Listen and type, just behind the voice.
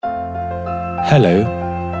Hello,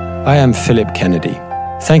 I am Philip Kennedy.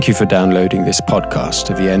 Thank you for downloading this podcast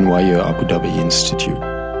of the NYU Abu Dhabi Institute.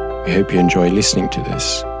 We hope you enjoy listening to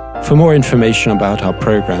this. For more information about our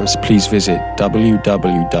programs, please visit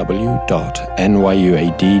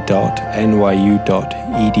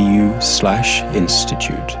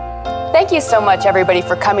www.nyuad.nyu.edu/institute. Thank you so much, everybody,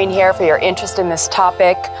 for coming here, for your interest in this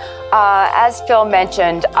topic. As Phil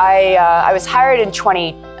mentioned, I was hired in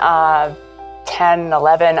 2010,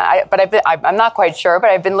 11, I'm not quite sure, but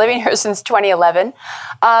I've been living here since 2011.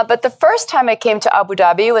 But the first time I came to Abu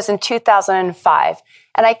Dhabi was in 2005,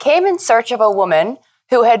 and I came in search of a woman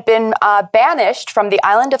who had been banished from the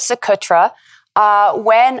island of Socotra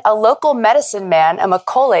when a local medicine man, a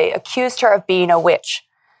Makole, accused her of being a witch.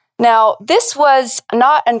 Now, this was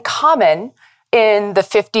not uncommon in the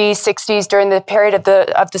 50s, 60s, during the period of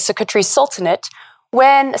the Socotri Sultanate,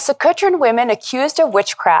 when Socotran women accused of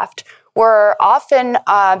witchcraft were often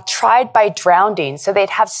tried by drowning. So they'd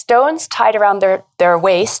have stones tied around their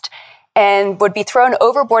waist and would be thrown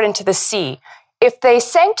overboard into the sea. If they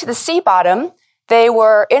sank to the sea bottom, they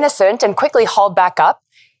were innocent and quickly hauled back up.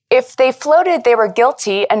 If they floated, they were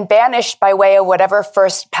guilty and banished by way of whatever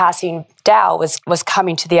first passing dhow was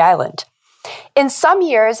coming to the island. In some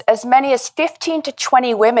years, as many as 15 to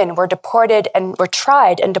 20 women were deported and were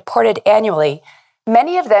tried and deported annually,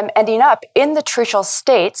 many of them ending up in the Trucial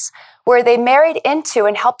States, where they married into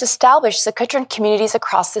and helped establish Socotran communities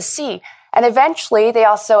across the sea. And eventually, they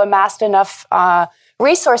also amassed enough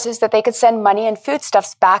resources that they could send money and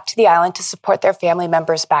foodstuffs back to the island to support their family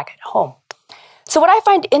members back at home. So what I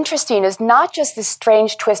find interesting is not just this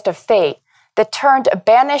strange twist of fate that turned a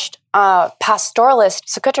banished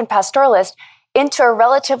Socotran pastoralist into a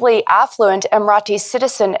relatively affluent Emirati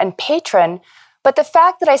citizen and patron, but the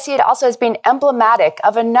fact that I see it also as being emblematic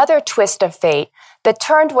of another twist of fate that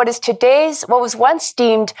turned what was once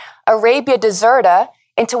deemed Arabia Deserta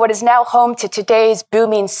into what is now home to today's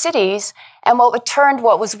booming cities, and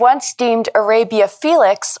what was once deemed Arabia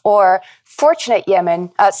Felix or Fortunate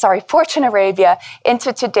Arabia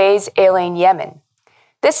into today's ailing Yemen.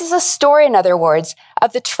 This is a story, in other words,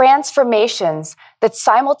 of the transformations that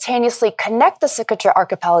simultaneously connect the Socotra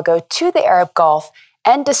archipelago to the Arab Gulf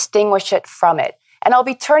and distinguish it from it. And I'll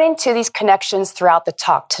be turning to these connections throughout the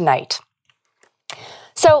talk tonight.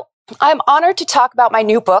 So I'm honored to talk about my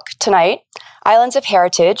new book tonight, Islands of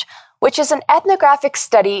Heritage, which is an ethnographic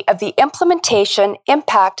study of the implementation,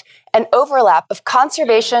 impact, and overlap of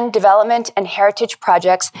conservation, development, and heritage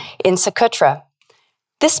projects in Socotra.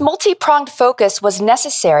 This multi-pronged focus was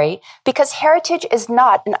necessary because heritage is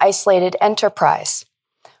not an isolated enterprise.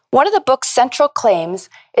 One of the book's central claims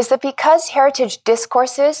is that because heritage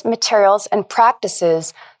discourses, materials, and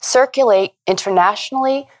practices circulate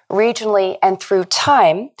internationally, regionally, and through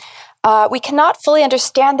time, we cannot fully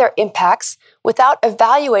understand their impacts without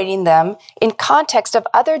evaluating them in context of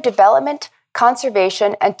other development,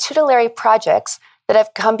 conservation, and tutelary projects that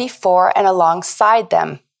have come before and alongside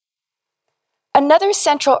them. Another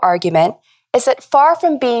central argument is that far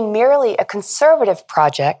from being merely a conservative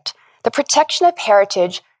project, the protection of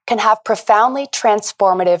heritage can have profoundly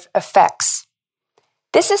transformative effects.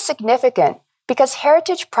 This is significant because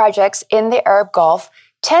heritage projects in the Arab Gulf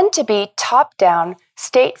tend to be top-down,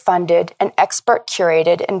 state-funded, and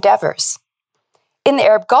expert-curated endeavors. In the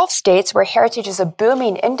Arab Gulf states, where heritage is a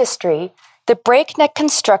booming industry, the breakneck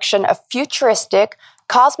construction of futuristic,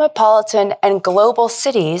 cosmopolitan, and global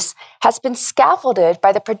cities has been scaffolded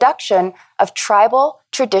by the production of tribal,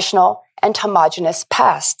 traditional, and homogeneous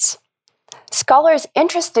pasts. Scholars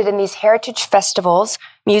interested in these heritage festivals,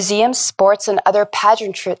 museums, sports, and other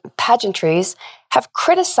pageantries have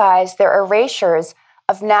criticized their erasures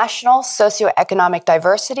of national socioeconomic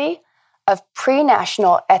diversity, of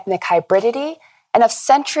pre-national ethnic hybridity, and of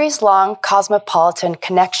centuries-long cosmopolitan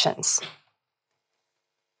connections.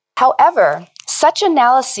 However, such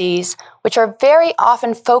analyses, which are very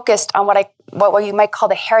often focused on what you might call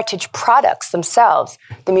the heritage products themselves,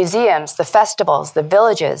 the museums, the festivals, the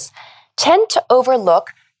villages, tend to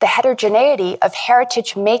overlook the heterogeneity of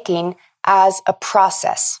heritage making as a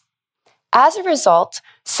process. As a result,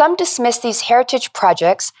 some dismiss these heritage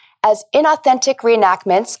projects as inauthentic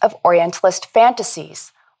reenactments of Orientalist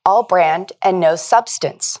fantasies, all brand and no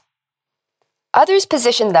substance. Others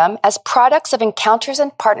position them as products of encounters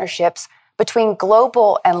and partnerships between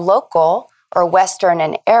global and local, or Western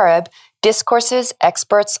and Arab, discourses,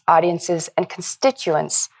 experts, audiences, and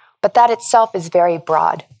constituents, but that itself is very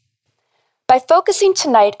broad. By focusing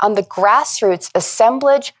tonight on the grassroots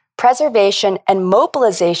assemblage, preservation, and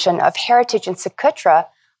mobilization of heritage in Socotra,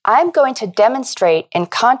 I'm going to demonstrate, in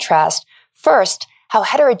contrast, first, how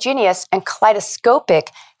heterogeneous and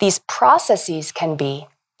kaleidoscopic these processes can be.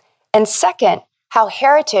 And second, how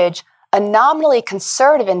heritage, a nominally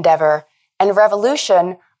conservative endeavor, and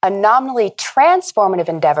revolution, a nominally transformative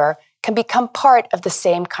endeavor, can become part of the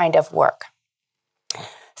same kind of work.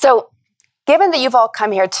 So, given that you've all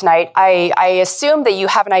come here tonight, I assume that you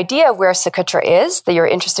have an idea of where Socotra is, that you're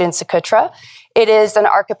interested in Socotra. It is an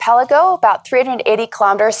archipelago about 380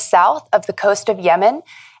 kilometers south of the coast of Yemen,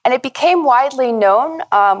 and it became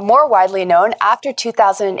more widely known after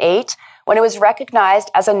 2008, when it was recognized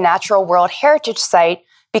as a Natural World Heritage Site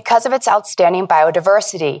because of its outstanding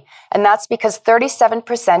biodiversity. And that's because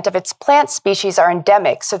 37% of its plant species are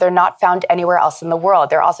endemic, so they're not found anywhere else in the world.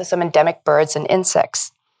 There are also some endemic birds and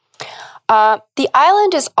insects. The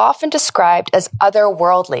island is often described as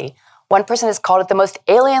otherworldly. One person has called it the most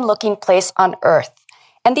alien-looking place on Earth.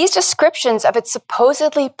 And these descriptions of its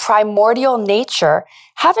supposedly primordial nature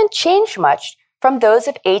haven't changed much from those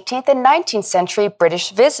of 18th and 19th century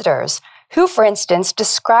British visitors, who, for instance,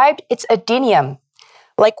 described its adenium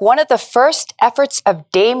like one of the first efforts of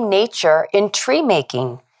Dame Nature in tree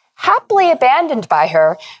making, happily abandoned by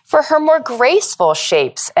her for her more graceful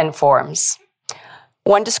shapes and forms.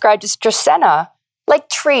 One described its Dracaena like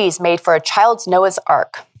trees made for a child's Noah's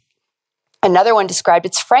Ark. Another one described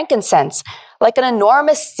its frankincense like an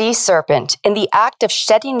enormous sea serpent in the act of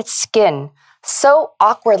shedding its skin, so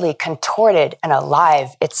awkwardly contorted and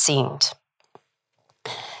alive it seemed.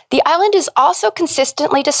 The island is also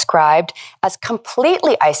consistently described as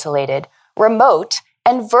completely isolated, remote,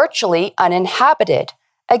 and virtually uninhabited.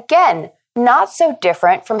 Again, not so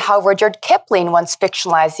different from how Rudyard Kipling once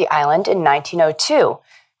fictionalized the island in 1902,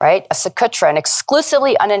 right? A Socotra, an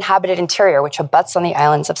exclusively uninhabited interior which abuts on the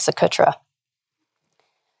islands of Socotra.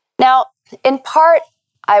 Now, in part,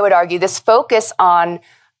 I would argue this focus on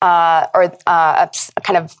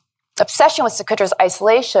kind of obsession with Socotra's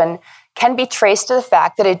isolation can be traced to the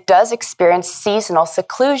fact that it does experience seasonal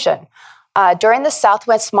seclusion. During the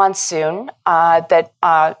southwest monsoon,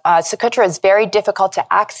 Socotra is very difficult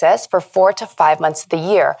to access for 4 to 5 months of the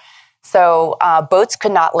year. So boats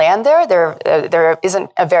could not land there. There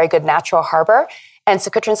isn't a very good natural harbor, and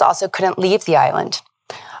Socotrans also couldn't leave the island.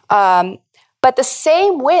 But the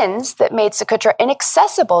same winds that made Socotra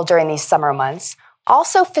inaccessible during these summer months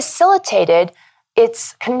also facilitated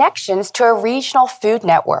its connections to a regional food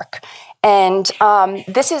network. And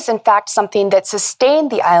this is, in fact, something that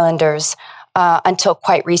sustained the islanders until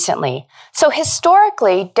quite recently. So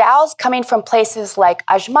historically, dhows coming from places like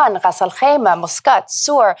Ajman, Ras Al Khaimah, Muscat,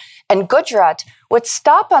 Sur, and Gujarat would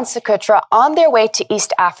stop on Socotra on their way to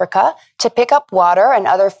East Africa to pick up water and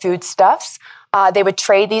other foodstuffs. They would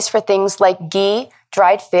trade these for things like ghee,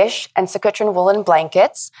 dried fish, and Socotran woolen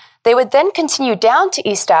blankets. They would then continue down to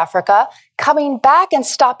East Africa, coming back and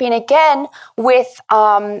stopping again with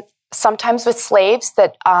sometimes with slaves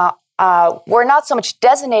that were not so much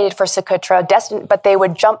designated for Socotra, but they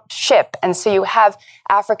would jump ship. And so you have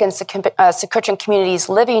African Socotran communities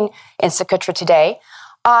living in Socotra today.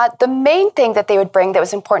 The main thing that they would bring that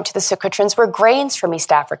was important to the Socotrans were grains from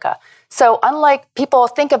East Africa. So unlike people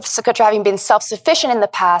think of Socotra having been self-sufficient in the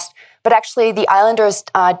past, but actually the islanders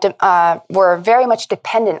were very much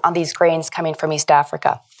dependent on these grains coming from East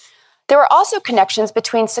Africa. There were also connections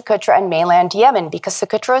between Socotra and mainland Yemen because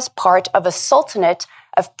Socotra is part of a sultanate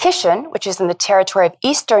of Kishan, which is in the territory of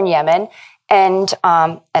eastern Yemen, and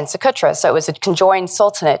Socotra. So it was a conjoined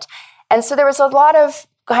sultanate. And so there was a lot of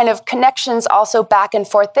kind of connections also back and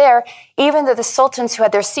forth there, even though the sultans who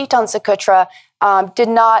had their seat on Socotra did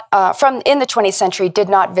not, in the 20th century, did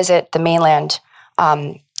not visit the mainland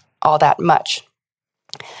all that much.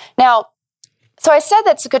 Now, so I said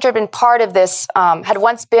that Socotra had been part of this, had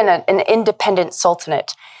once been an independent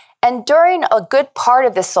sultanate. And during a good part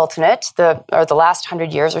of this sultanate, the last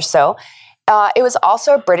 100 years or so, it was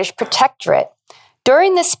also a British protectorate.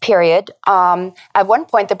 During this period, at one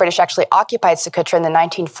point, the British actually occupied Socotra in the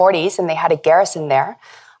 1940s, and they had a garrison there.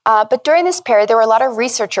 But during this period, there were a lot of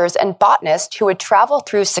researchers and botanists who would travel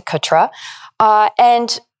through Socotra,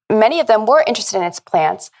 and many of them were interested in its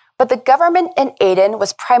plants. But the government in Aden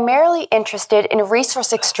was primarily interested in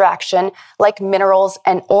resource extraction like minerals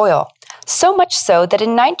and oil. So much so that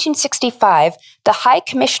in 1965, the High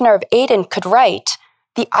Commissioner of Aden could write,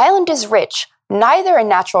 "The island is rich, neither in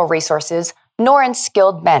natural resources nor in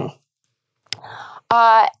skilled men."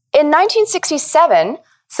 In 1967,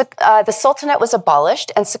 the Sultanate was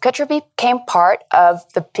abolished and Socotra became part of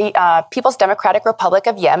the People's Democratic Republic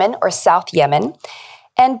of Yemen, or South Yemen.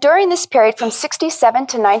 And during this period, from 1967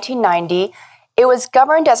 to 1990, it was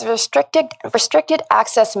governed as a restricted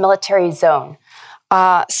access military zone.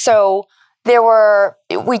 So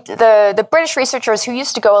the British researchers who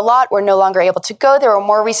used to go a lot were no longer able to go. There were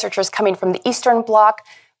more researchers coming from the Eastern Bloc,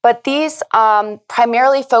 but these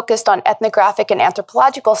primarily focused on ethnographic and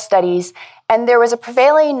anthropological studies. And there was a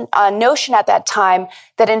prevailing notion at that time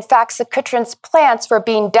that, in fact, Secutrin's plants were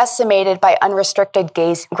being decimated by unrestricted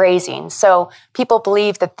grazing. So people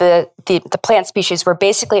believed that the plant species were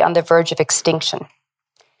basically on the verge of extinction.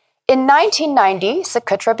 In 1990,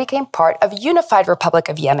 Socotra became part of Unified Republic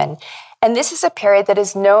of Yemen. And this is a period that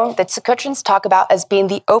is known, that Secutrans talk about as being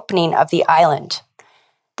the opening of the island.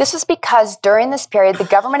 This was because during this period, the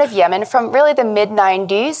government of Yemen, from really the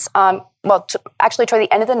mid-90s, actually toward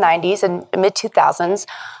the end of the 90s and mid-2000s,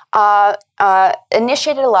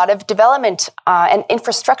 initiated a lot of development and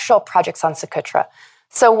infrastructural projects on Socotra.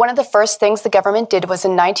 So one of the first things the government did was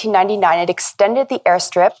in 1999, it extended the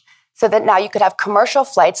airstrip so that now you could have commercial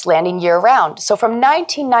flights landing year-round. So from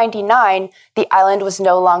 1999, the island was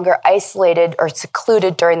no longer isolated or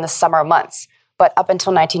secluded during the summer months, but up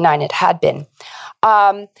until 1999, it had been.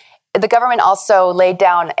 The government also laid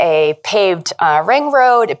down a paved ring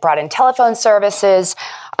road. It brought in telephone services,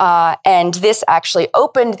 and this actually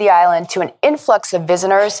opened the island to an influx of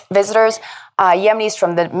visitors. Yemenis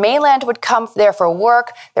from the mainland would come there for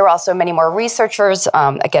work. There were also many more researchers,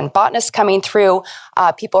 again, botanists coming through.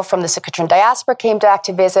 People from the Secutran diaspora came back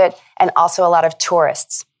to visit, and also a lot of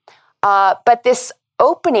tourists. But this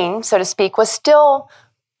opening, so to speak, was still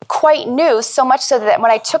quite new, so much so that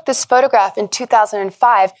when I took this photograph in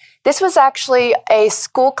 2005, this was actually a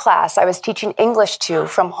school class I was teaching English to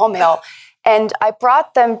from Home Hill. And I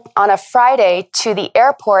brought them on a Friday to the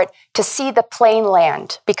airport to see the plane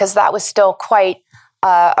land, because that was still quite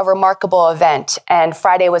a remarkable event. And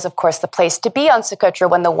Friday was, of course, the place to be on Socotra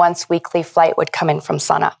when the once weekly flight would come in from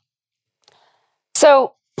Sana'a.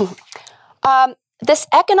 So this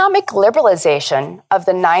economic liberalization of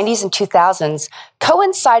the 90s and 2000s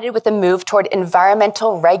coincided with the move toward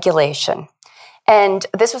environmental regulation. And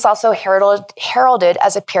this was also heralded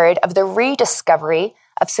as a period of the rediscovery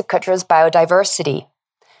of Socotra's biodiversity.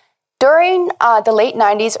 During the late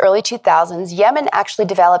 90s, early 2000s, Yemen actually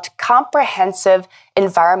developed comprehensive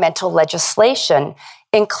environmental legislation,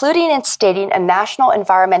 including instating a national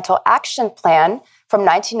environmental action plan from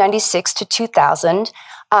 1996 to 2000,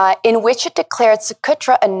 in which it declared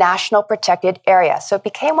Socotra a national protected area. So it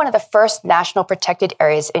became one of the first national protected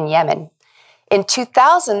areas in Yemen. In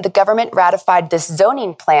 2000, the government ratified this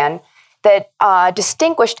zoning plan that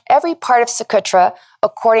distinguished every part of Socotra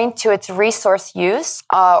according to its resource use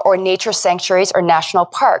or nature sanctuaries or national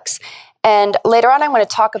parks. And later on, I'm going to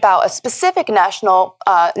talk about a specific national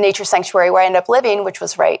nature sanctuary where I ended up living, which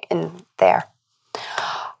was right in there.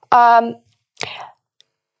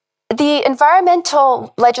 The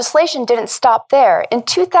environmental legislation didn't stop there. In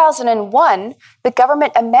 2001, the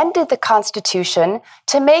government amended the Constitution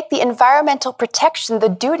to make the environmental protection the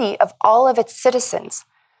duty of all of its citizens.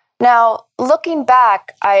 Now, looking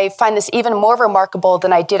back, I find this even more remarkable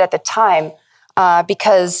than I did at the time,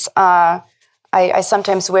 because I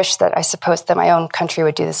sometimes wish that I suppose that my own country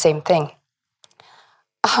would do the same thing.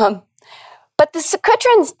 But the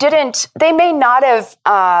Secutrans they may not have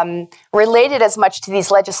related as much to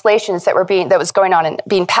these legislations that was going on and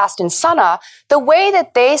being passed in Sana'a. The way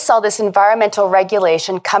that they saw this environmental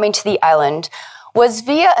regulation coming to the island was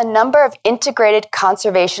via a number of integrated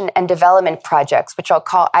conservation and development projects, which I'll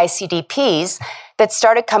call ICDPs, that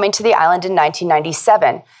started coming to the island in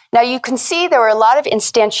 1997. Now, you can see there were a lot of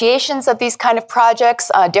instantiations of these kind of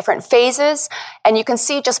projects, different phases, and you can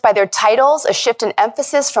see just by their titles a shift in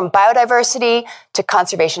emphasis from biodiversity to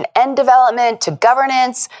conservation and development to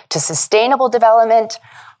governance to sustainable development.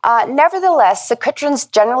 Nevertheless,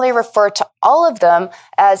 Secutrans generally refer to all of them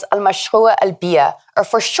as Al-Mashru'a Al-Bia, or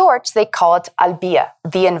for short, they call it Al-Bia,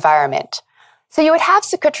 the environment. So you would have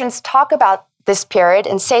Secutrans talk about this period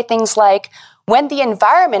and say things like, when the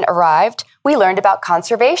environment arrived, we learned about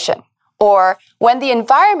conservation. Or, when the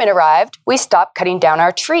environment arrived, we stopped cutting down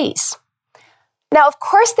our trees. Now, of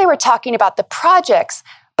course, they were talking about the projects,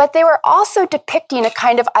 but they were also depicting a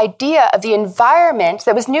kind of idea of the environment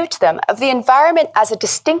that was new to them, of the environment as a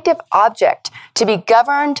distinctive object to be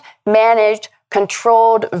governed, managed,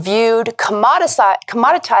 controlled, viewed,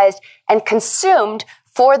 commoditized, and consumed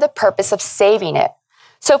for the purpose of saving it.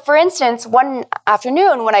 So, for instance, one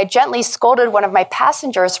afternoon when I gently scolded one of my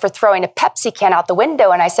passengers for throwing a Pepsi can out the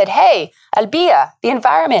window and I said, "Hey, Al-Bia, the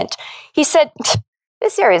environment," he said,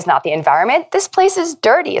 "This area is not the environment. This place is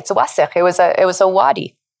dirty. It's a wasakh. It was a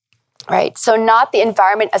wadi." Right? So not the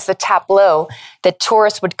environment as the tableau that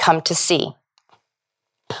tourists would come to see.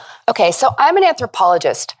 Okay, so I'm an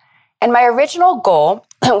anthropologist, And my original goal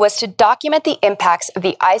was to document the impacts of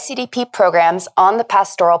the ICDP programs on the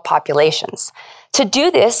pastoral populations. To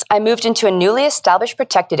do this, I moved into a newly established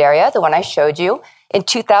protected area, the one I showed you, in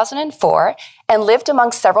 2004, and lived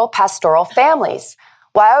among several pastoral families.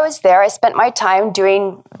 While I was there, I spent my time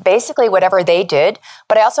doing basically whatever they did,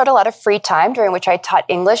 but I also had a lot of free time during which I taught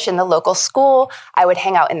English in the local school. I would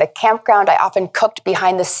hang out in the campground. I often cooked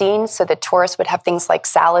behind the scenes so that tourists would have things like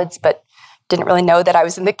salads, but didn't really know that I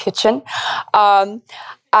was in the kitchen.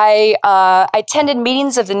 I attended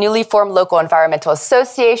meetings of the newly formed local environmental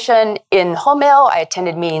association in Homel. I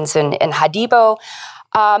attended meetings in Hadibo.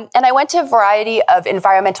 And I went to a variety of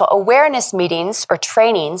environmental awareness meetings or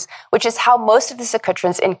trainings, which is how most of the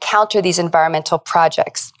Secutrans encounter these environmental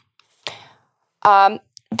projects.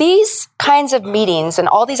 These kinds of meetings and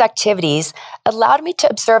all these activities allowed me to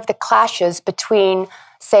observe the clashes between,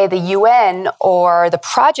 say, the UN or the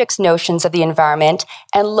project's notions of the environment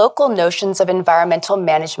and local notions of environmental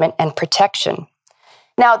management and protection.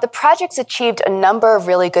 Now, the projects achieved a number of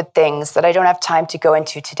really good things that I don't have time to go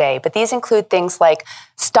into today, but these include things like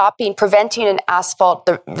preventing an asphalt,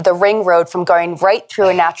 the ring road from going right through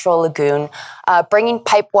a natural lagoon, bringing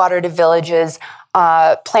pipe water to villages,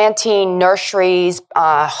 planting nurseries,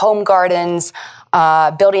 home gardens,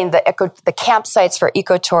 building the campsites for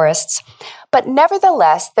ecotourists. But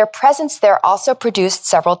nevertheless, their presence there also produced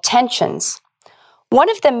several tensions. One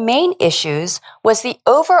of the main issues was the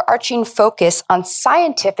overarching focus on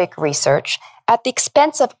scientific research at the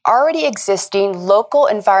expense of already existing local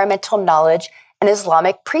environmental knowledge and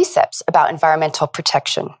Islamic precepts about environmental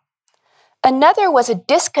protection. Another was a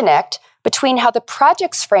disconnect between how the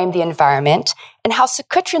projects frame the environment and how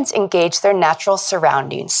Secutrans engage their natural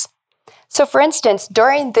surroundings. So, for instance,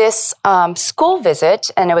 during this school visit,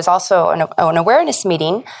 and it was also an awareness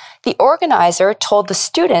meeting, the organizer told the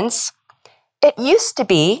students, it used to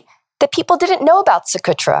be that people didn't know about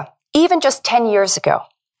Secutra, even just 10 years ago.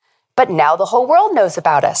 But now the whole world knows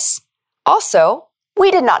about us. Also,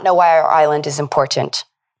 we did not know why our island is important.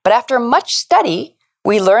 But after much study,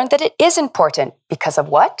 we learned that it is important. Because of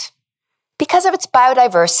what? Because of its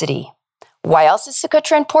biodiversity. Why else is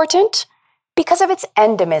Secutra important? Because of its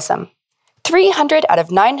endemism. 300 out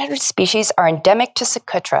of 900 species are endemic to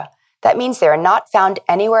Secutra. That means they are not found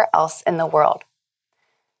anywhere else in the world.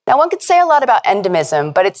 Now, one could say a lot about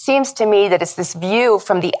endemism, but it seems to me that it's this view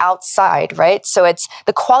from the outside, right? So it's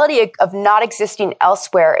the quality of not existing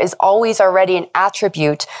elsewhere is always already an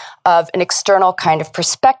attribute of an external kind of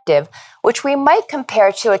perspective, which we might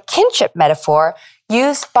compare to a kinship metaphor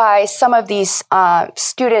used by some of these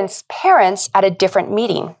students' parents at a different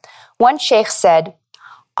meeting. One sheikh said,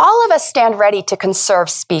 all of us stand ready to conserve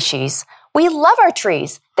species. We love our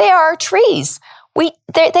trees. They are our trees.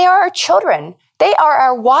 They are our children. They are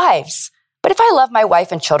our wives. But if I love my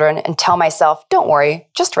wife and children and tell myself, don't worry,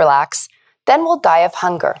 just relax, then we'll die of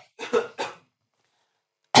hunger.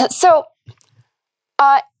 So,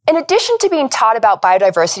 in addition to being taught about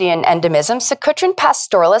biodiversity and endemism, Secutran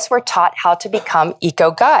pastoralists were taught how to become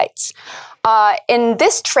eco-guides. In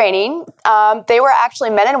this training, they were actually,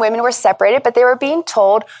 men and women were separated, but they were being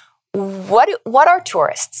told, what are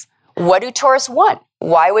tourists? What do tourists want?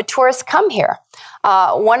 Why would tourists come here?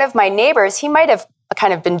 One of my neighbors, he might have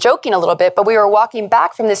kind of been joking a little bit, but we were walking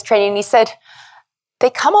back from this training and he said, they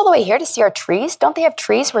come all the way here to see our trees? Don't they have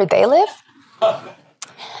trees where they live?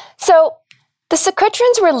 So the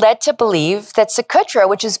Secutrans were led to believe that Secutra,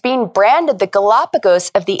 which is being branded the Galapagos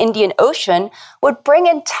of the Indian Ocean, would bring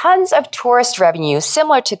in tons of tourist revenue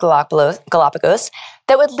similar to Galapagos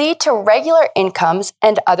that would lead to regular incomes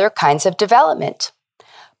and other kinds of development.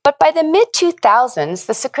 But by the mid-2000s,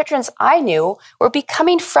 the Secutrans I knew were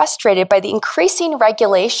becoming frustrated by the increasing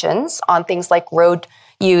regulations on things like road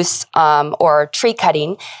use or tree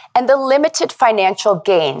cutting and the limited financial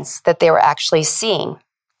gains that they were actually seeing.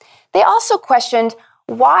 They also questioned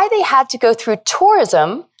why they had to go through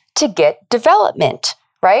tourism to get development,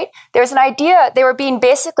 right? There's an idea, they were being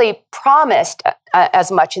basically promised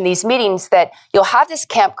as much in these meetings that you'll have this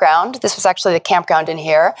campground. This was actually the campground in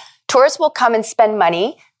here. Tourists will come and spend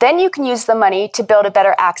money. Then you can use the money to build a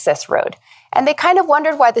better access road. And they kind of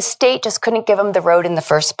wondered why the state just couldn't give them the road in the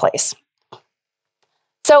first place.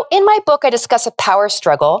 So in my book, I discuss a power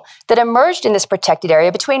struggle that emerged in this protected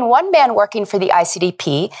area between one man working for the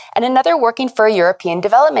ICDP and another working for a European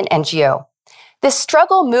development NGO. This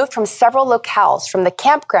struggle moved from several locales, from the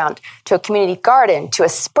campground to a community garden, to a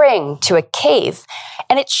spring, to a cave.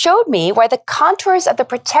 And it showed me why the contours of the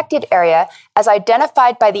protected area, as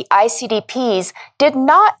identified by the ICDPs, did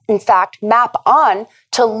not, in fact, map on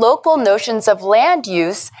to local notions of land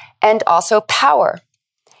use and also power.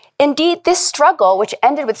 Indeed, this struggle, which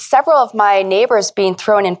ended with several of my neighbors being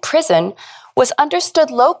thrown in prison, was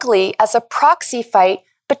understood locally as a proxy fight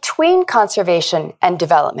between conservation and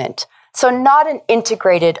development, so not an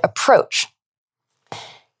integrated approach.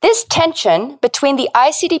 This tension between the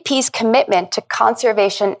ICDP's commitment to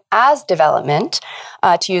conservation as development,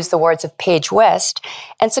 to use the words of Paige West,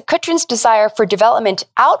 and Secutrin's desire for development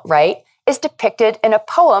outright is depicted in a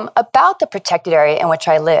poem about the protected area in which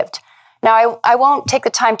I lived. Now, I won't take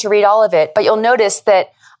the time to read all of it, but you'll notice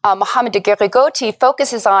that Mohamed de Guerigoti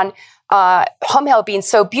focuses on Jomel being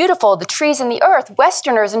so beautiful, the trees and the earth,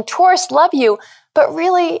 Westerners and tourists love you. But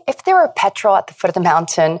really, if there were petrol at the foot of the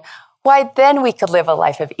mountain, why then we could live a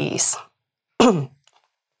life of ease.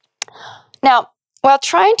 Now, while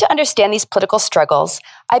trying to understand these political struggles,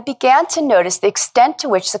 I began to notice the extent to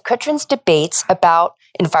which Secutrin's debates about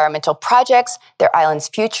environmental projects, their island's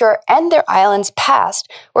future, and their island's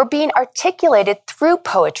past were being articulated through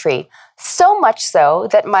poetry, so much so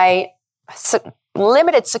that my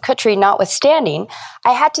limited Secutri notwithstanding,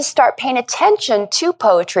 I had to start paying attention to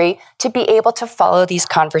poetry to be able to follow these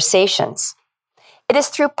conversations. It is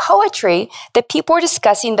through poetry that people were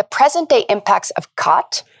discussing the present-day impacts of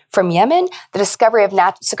Khat from Yemen, the discovery of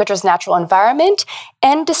Secutrin's natural environment,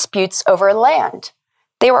 and disputes over land.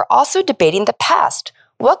 They were also debating the past.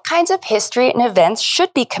 What kinds of history and events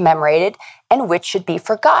should be commemorated and which should be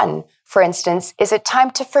forgotten? For instance, is it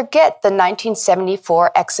time to forget the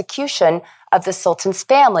 1974 execution of the Sultan's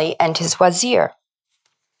family and his wazir?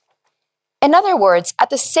 In other words, at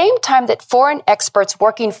the same time that foreign experts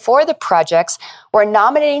working for the projects were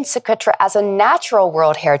nominating Socotra as a natural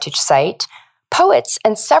World Heritage Site, poets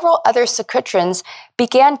and several other Socotrans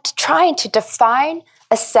began trying to define,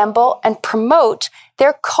 assemble, and promote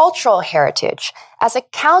their cultural heritage as a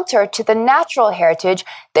counter to the natural heritage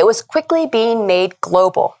that was quickly being made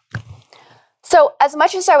global. So, as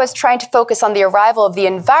much as I was trying to focus on the arrival of the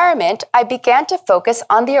environment, I began to focus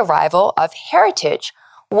on the arrival of heritage.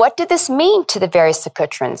 What did this mean to the various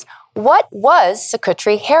Socotrans? What was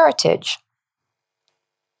Socotri heritage?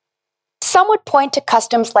 Some would point to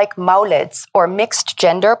customs like maulids, or mixed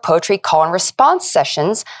gender poetry call and response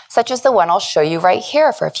sessions, such as the one I'll show you right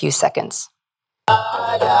here for a few seconds.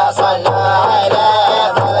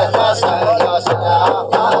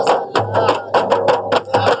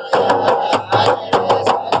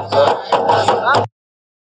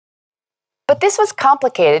 But this was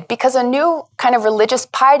complicated because a new kind of religious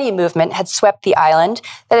piety movement had swept the island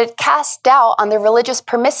that had cast doubt on the religious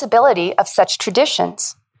permissibility of such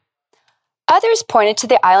traditions. Others pointed to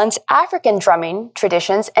the island's African drumming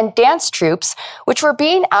traditions and dance troupes, which were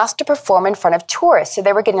being asked to perform in front of tourists, so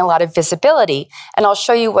they were getting a lot of visibility. And I'll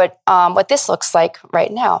show you what this looks like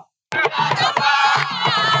right now.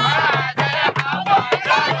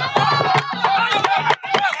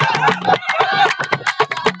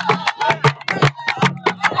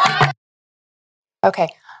 Okay,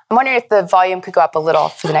 I'm wondering if the volume could go up a little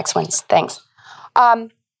for the next ones. Thanks.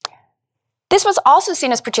 This was also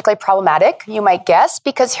seen as particularly problematic, you might guess,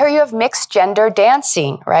 because here you have mixed gender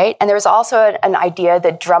dancing, right? And there was also an idea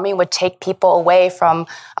that drumming would take people away from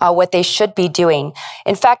what they should be doing.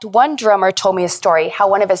 In fact, one drummer told me a story how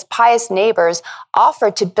one of his pious neighbors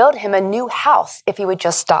offered to build him a new house if he would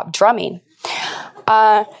just stop drumming.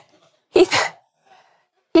 He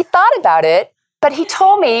thought about it, but he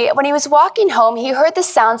told me when he was walking home, he heard the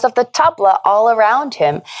sounds of the tabla all around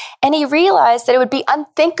him, and he realized that it would be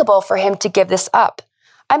unthinkable for him to give this up.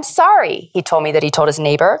 I'm sorry, he told me that he told his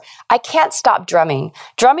neighbor, I can't stop drumming.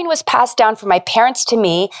 Drumming was passed down from my parents to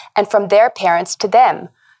me and from their parents to them.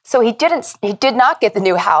 So he did not get the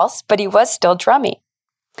new house, but he was still drumming.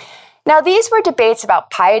 Now, these were debates about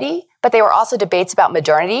piety, but they were also debates about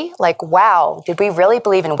modernity, like, wow, did we really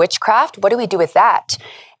believe in witchcraft? What do we do with that?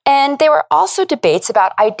 And there were also debates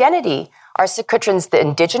about identity. Are Socotrans the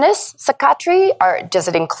indigenous Socotri? Does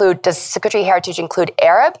Socotri heritage include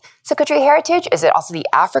Arab Socotri heritage? Is it also the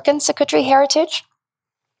African Socotri heritage?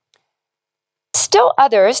 Still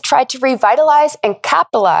others tried to revitalize and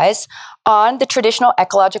capitalize on the traditional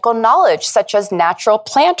ecological knowledge, such as natural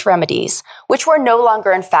plant remedies, which were no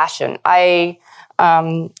longer in fashion. I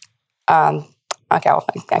can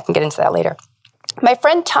get into that later. My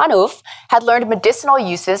friend Tanuf had learned medicinal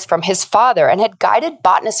uses from his father and had guided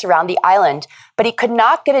botanists around the island, but he could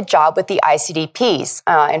not get a job with the ICDPs,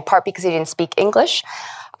 in part because he didn't speak English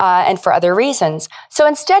and for other reasons. So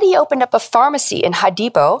instead, he opened up a pharmacy in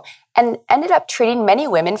Hadibo and ended up treating many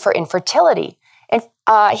women for infertility. And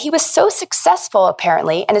he was so successful,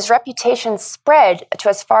 apparently, and his reputation spread to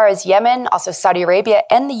as far as Yemen, also Saudi Arabia,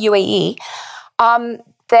 and the UAE,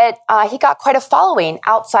 that he got quite a following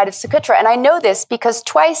outside of Socotra. And I know this because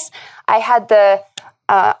twice I had the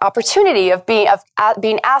opportunity of being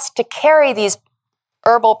asked to carry these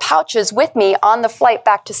herbal pouches with me on the flight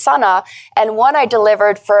back to Sana'a. And one I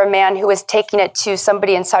delivered for a man who was taking it to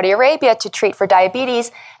somebody in Saudi Arabia to treat for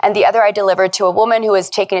diabetes. And the other I delivered to a woman who was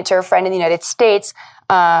taking it to her friend in the United States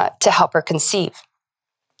to help her conceive.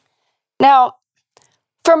 Now,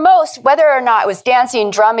 for most, whether or not it was dancing,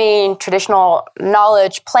 drumming, traditional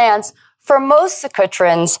knowledge, plants, for most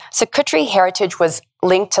Socotrans, Socotri heritage was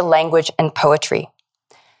linked to language and poetry.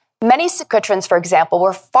 Many Socotrans, for example,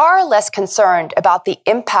 were far less concerned about the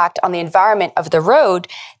impact on the environment of the road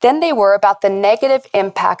than they were about the negative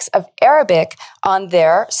impacts of Arabic on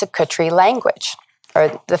their Socotri language,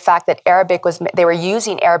 or the fact that they were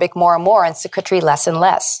using Arabic more and more and Socotri less and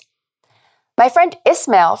less. My friend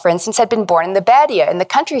Ismail, for instance, had been born in the Badia, in the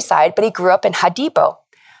countryside, but he grew up in Hadibo.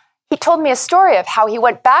 He told me a story of how he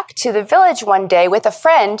went back to the village one day with a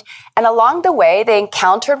friend, and along the way, they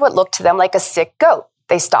encountered what looked to them like a sick goat.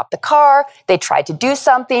 They stopped the car, they tried to do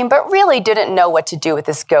something, but really didn't know what to do with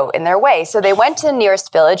this goat in their way. So they went to the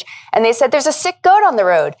nearest village and they said, "There's a sick goat on the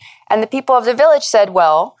road." And the people of the village said,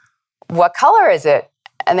 "Well, what color is it?"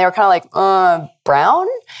 And they were kind of like, brown?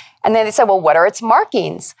 And then they said, "Well, what are its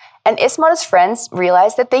markings?" And Ismail's friends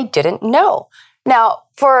realized that they didn't know. Now,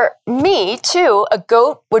 for me, too, a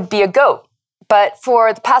goat would be a goat. But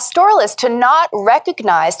for the pastoralist to not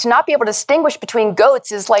be able to distinguish between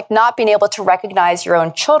goats is like not being able to recognize your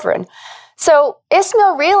own children. So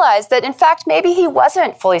Ismail realized that, in fact, maybe he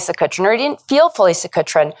wasn't fully Socotran or he didn't feel fully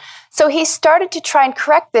Socotran. So he started to try and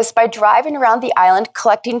correct this by driving around the island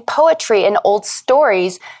collecting poetry and old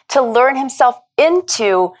stories to learn himself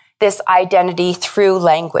into this identity through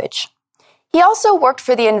language. He also worked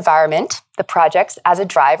for the environment, the projects, as a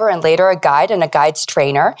driver and later a guide and a guide's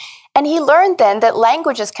trainer. And he learned then that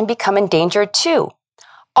languages can become endangered too.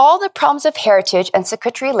 All the problems of heritage and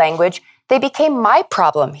Socotri language, they became my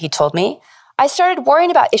problem, he told me. I started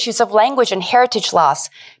worrying about issues of language and heritage loss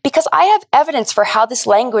because I have evidence for how this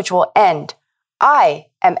language will end. I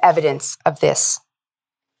am evidence of this.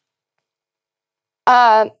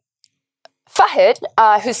 Fahid,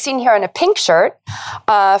 who's seen here in a pink shirt,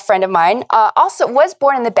 a friend of mine, also was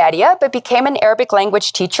born in the Badia, but became an Arabic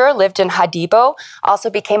language teacher, lived in Hadibo, also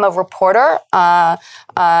became a reporter,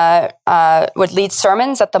 would lead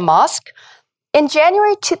sermons at the mosque. In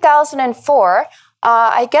January 2004,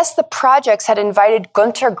 I guess the projects had invited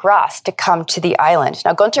Günter Grass to come to the island.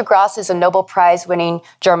 Now, Günter Grass is a Nobel Prize-winning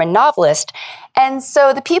German novelist. And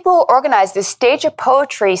so the people who organized this stage a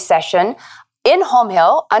poetry session in Home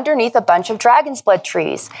Hill, underneath a bunch of dragon's blood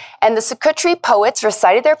trees. And the Socotri poets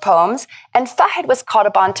recited their poems, and Fahid was called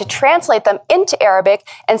upon to translate them into Arabic,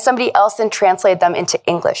 and somebody else then translated them into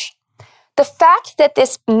English. The fact that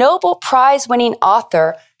this Nobel Prize-winning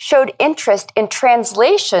author showed interest in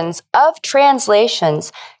translations of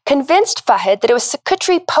translations convinced Fahid that it was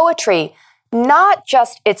Socotri poetry, not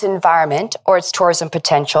just its environment or its tourism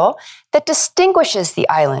potential, that distinguishes the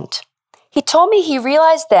island. He told me he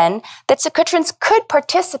realized then that Socotrans could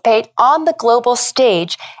participate on the global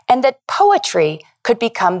stage and that poetry could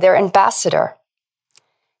become their ambassador.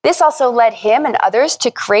 This also led him and others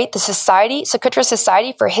to create the Socotra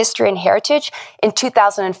Society for History and Heritage in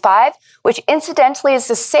 2005, which incidentally is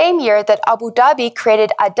the same year that Abu Dhabi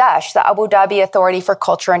created ADASH, the Abu Dhabi Authority for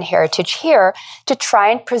Culture and Heritage here, to try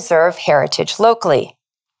and preserve heritage locally.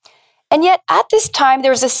 And yet, at this time,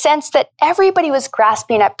 there was a sense that everybody was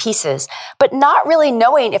grasping at pieces, but not really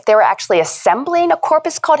knowing if they were actually assembling a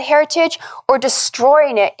corpus called heritage or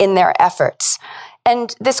destroying it in their efforts.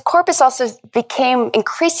 And this corpus also became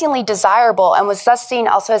increasingly desirable and was thus seen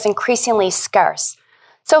also as increasingly scarce.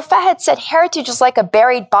 So Fahid said heritage is like a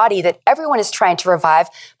buried body that everyone is trying to revive,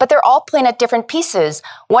 but they're all pulling at different pieces.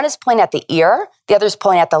 One is pulling at the ear, the other is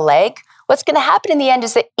pulling at the leg. What's going to happen in the end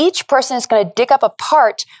is that each person is going to dig up a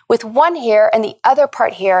part with one here and the other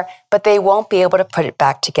part here, but they won't be able to put it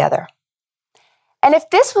back together. And if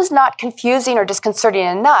this was not confusing or disconcerting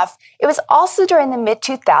enough, it was also during the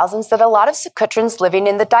mid-2000s that a lot of Socotrans living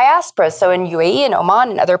in the diaspora, so in UAE and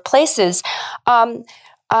Oman and other places, who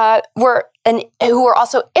were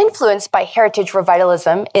also influenced by heritage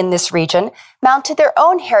revitalism in this region, mounted their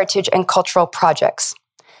own heritage and cultural projects.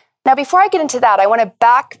 Now, before I get into that, I want to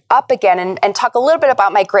back up again and talk a little bit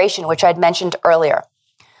about migration, which I'd mentioned earlier.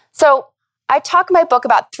 So I talk in my book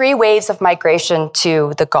about 3 waves of migration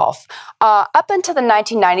to the Gulf. Up until the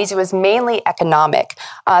 1990s, it was mainly economic.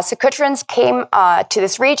 Socotrans came to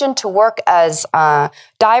this region to work as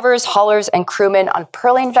divers, haulers, and crewmen on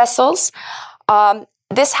pearling vessels.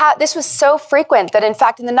 this was so frequent that, in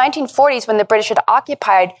fact, in the 1940s, when the British had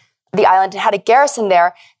occupied the island and had a garrison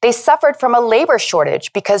there, they suffered from a labor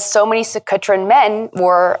shortage because so many Secutran men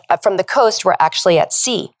from the coast were actually at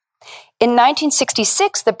sea. In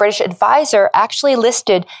 1966, the British advisor actually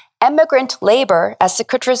listed emigrant labor as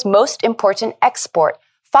Secutra's most important export,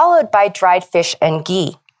 followed by dried fish and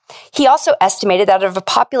ghee. He also estimated that out of a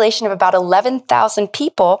population of about 11,000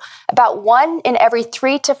 people, about 1 in every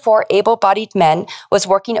 3 to 4 able-bodied men was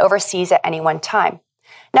working overseas at any one time.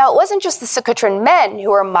 Now, it wasn't just the Secutran men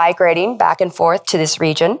who were migrating back and forth to this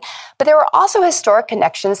region, but there were also historic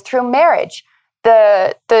connections through marriage.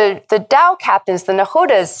 The Dhow captains, the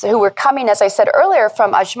Nakhodas, who were coming, as I said earlier,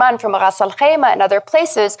 from Ajman, from Ras Al Khaimah and other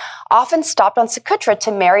places, often stopped on Socotra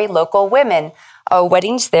to marry local women.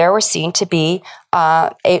 Weddings there were seen to be,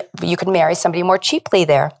 you could marry somebody more cheaply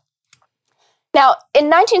there. Now, in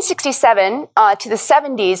 1967 to the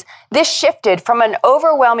 70s, this shifted from an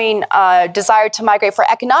overwhelming desire to migrate for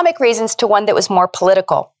economic reasons to one that was more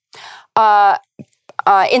political.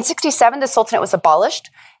 In 67, the Sultanate was abolished,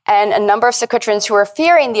 and a number of Secutrans who were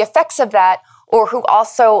fearing the effects of that, or who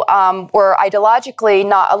also were ideologically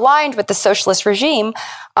not aligned with the socialist regime,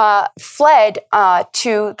 fled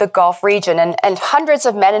to the Gulf region. And hundreds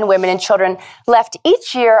of men and women and children left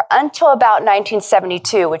each year until about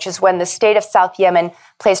 1972, which is when the state of South Yemen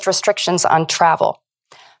placed restrictions on travel.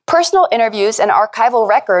 Personal interviews and archival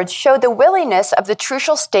records show the willingness of the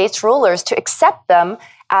Trucial States rulers to accept them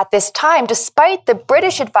at this time, despite the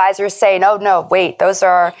British advisors saying, oh, no, wait,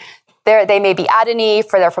 they may be Adani,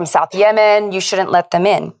 they're from South Yemen, you shouldn't let them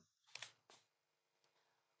in.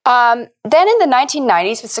 Then in the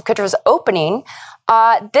 1990s, with Socotra's opening,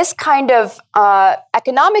 this kind of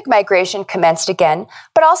economic migration commenced again,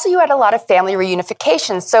 but also you had a lot of family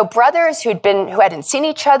reunification. So brothers who hadn't seen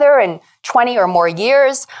each other in 20 or more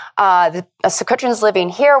years, the Socotrans living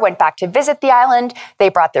here went back to visit the island. They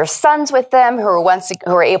brought their sons with them who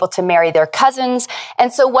were able to marry their cousins.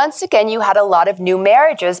 And so once again, you had a lot of new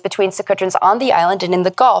marriages between Socotrans on the island and in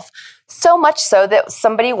the Gulf. So much so that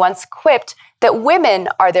somebody once quipped that women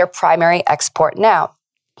are their primary export now.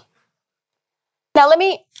 Now,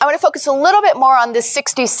 I want to focus a little bit more on the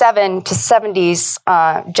 67 to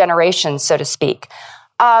 70s generation, so to speak.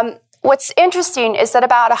 What's interesting is that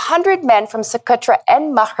about 100 men from Socotra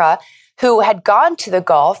and Mahra who had gone to the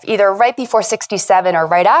Gulf, either right before 67 or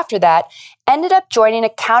right after that, ended up joining a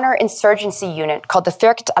counterinsurgency unit called the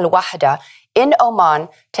Firqat al-Wahda in Oman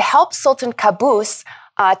to help Sultan Qaboos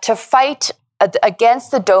to fight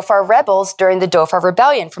against the Dhofar rebels during the Dhofar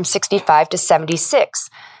Rebellion from 65 to 76.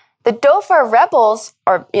 The Dhofar rebels,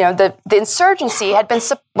 or the insurgency,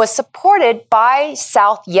 was supported by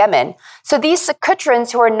South Yemen. So these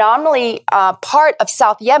Secutrans, who were nominally part of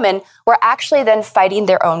South Yemen, were actually then fighting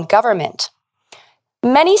their own government.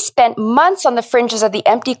 Many spent months on the fringes of the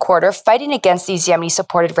empty quarter fighting against these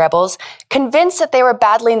Yemeni-supported rebels, convinced that they were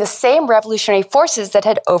battling the same revolutionary forces that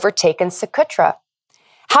had overtaken Socotra.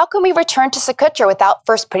 How can we return to Socotra without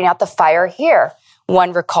first putting out the fire here?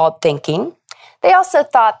 One recalled thinking. They also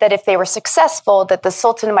thought that if they were successful, that the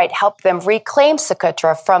Sultan might help them reclaim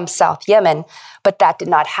Socotra from South Yemen, but that did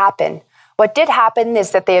not happen. What did happen is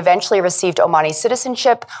that they eventually received Omani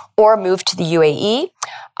citizenship or moved to the UAE,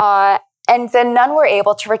 and then none were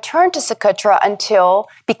able to return to Socotra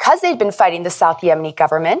because they'd been fighting the South Yemeni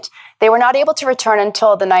government, they were not able to return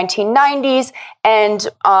until the 1990s, and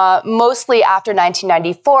mostly after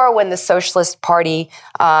 1994 when the Socialist Party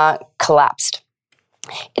collapsed.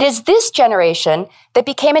 It is this generation that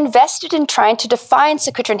became invested in trying to define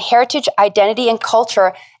Secutran heritage, identity, and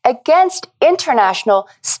culture against international,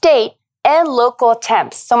 state, and local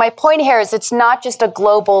attempts. So my point here is it's not just a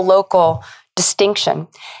global, local distinction.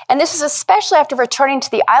 And this is especially after returning to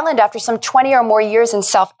the island after some 20 or more years in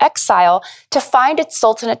self-exile to find its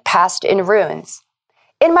sultanate past in ruins.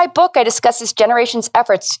 In my book, I discuss this generation's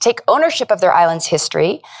efforts to take ownership of their island's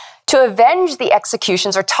history, to avenge the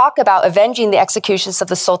executions or talk about avenging the executions of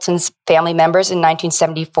the Sultan's family members in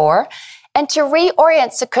 1974, and to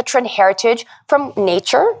reorient Secutran heritage from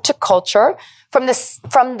nature to culture, from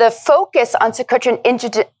the focus on Secutran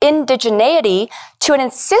indigeneity to an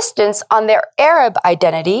insistence on their Arab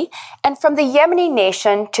identity, and from the Yemeni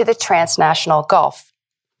nation to the transnational Gulf.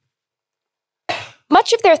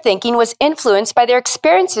 Much of their thinking was influenced by their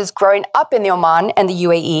experiences growing up in the Oman and the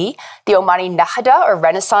UAE, the Omani Nahda, or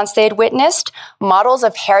Renaissance they had witnessed, models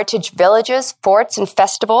of heritage villages, forts, and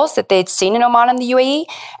festivals that they'd seen in Oman and the UAE,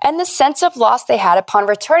 and the sense of loss they had upon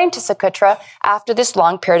returning to Socotra after this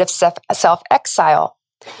long period of self-exile.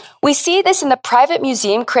 We see this in the private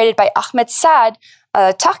museum created by Ahmed Saad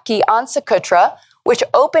Taki on Socotra, which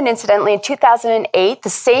opened incidentally in 2008, the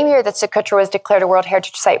same year that Socotra was declared a World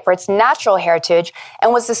Heritage Site for its natural heritage,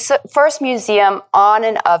 and was the first museum on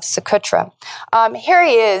and of Socotra. Here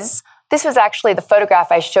he is. This was actually the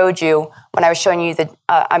photograph I showed you when I was showing you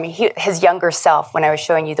his younger self, when I was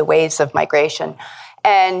showing you the waves of migration.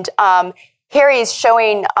 And here he's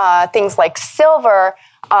showing things like silver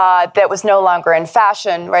that was no longer in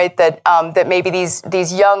fashion, right? That maybe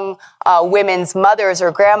these young women's mothers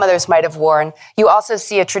or grandmothers might have worn. You also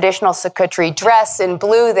see a traditional Socotri dress in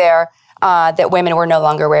blue there that women were no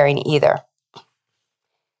longer wearing either.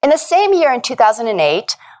 In the same year, in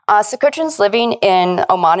 2008, Socotrans living in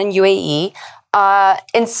Oman and UAE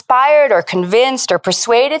inspired or convinced or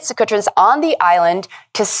persuaded Socotrans on the island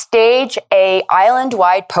to stage a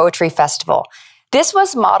island-wide poetry festival. This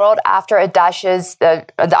was modeled after Adash's, the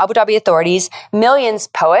Abu Dhabi authorities' Millions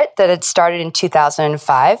poet that had started in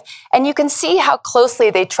 2005. And you can see how closely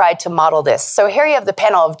they tried to model this. So here you have the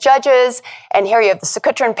panel of judges, and here you have the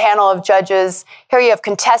Socotran panel of judges. Here you have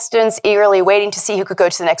contestants eagerly waiting to see who could go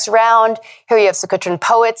to the next round. Here you have Socotran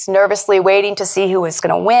poets nervously waiting to see who was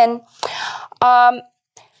going to win.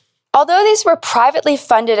 Although these were privately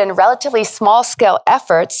funded and relatively small-scale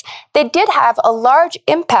efforts, they did have a large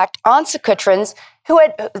impact on Socotrans,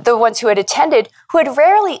 the ones who had attended, who had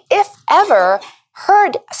rarely, if ever,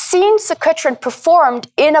 seen Socotran performed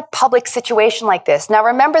in a public situation like this. Now,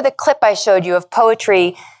 remember the clip I showed you of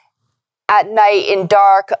poetry at night in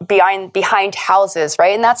dark behind houses,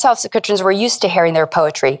 right? And that's how Socotrans were used to hearing their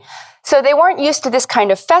poetry. So they weren't used to this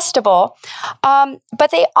kind of festival, but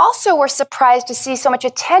they also were surprised to see so much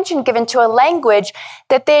attention given to a language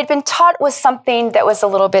that they had been taught was something that was a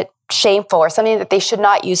little bit shameful or something that they should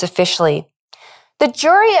not use officially. The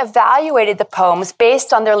jury evaluated the poems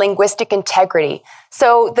based on their linguistic integrity.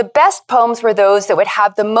 So the best poems were those that would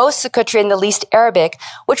have the most Socotri and the least Arabic,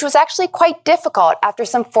 which was actually quite difficult after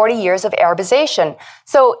some 40 years of Arabization.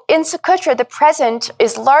 So in Socotra, the present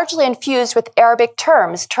is largely infused with Arabic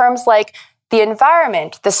terms like the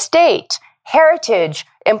environment, the state, heritage,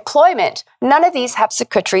 employment. None of these have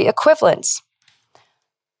Socotri equivalents.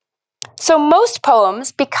 So most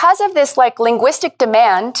poems, because of this linguistic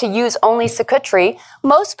demand to use only Socotri,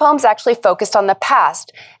 most poems actually focused on the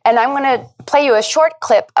past. And I'm going to play you a short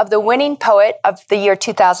clip of the winning poet of the year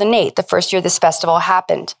 2008, the first year this festival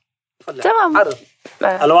happened.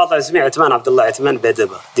 الوضع اسمي عثمان عبد الله عثمان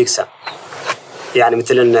بدبة ديكسا يعني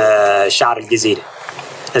مثل شعر الجزيرة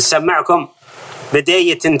نسمعكم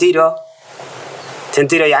بداية تنتيرو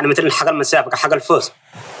يعني مثل حق المسابقة حق الفوز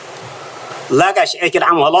لاقاش اكل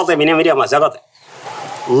عمو الله من امريكا ما زغط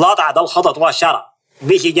لا تعد الخطط والشرع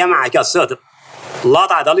بيجي جماعه كالصوت لا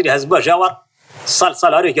تعد لي حزب جوار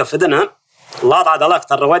صل اريك فدنهم لا تعد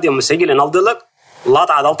اكثر روادي مسجل نضلك لا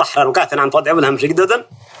تعد تحرر وقاتل عن تضعب لهم جددا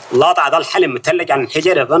لا تعد الحلم متلج عن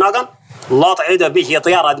حجره بناقن لا تعيد بيجي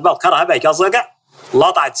طياره دبل كرهبه كزقع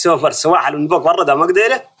لا تعد سوفر سواحل من بوق ورده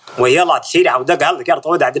مقدره وهي لا تشير ودق هل كرت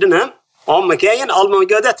ود عدنهم ام كاين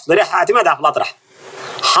الموجودات ضريح اعتماد على الاطرح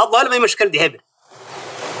حظها ما مشكل دهب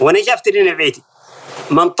وانا شفت لي نبعيتي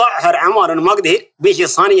من طعهر عمار المقدر بيجي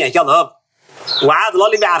صانيه كذهب وعاد الله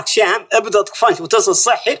اللي بيعرك شهم ابدا تكفانش وتصل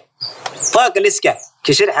الصحي طاق الاسكا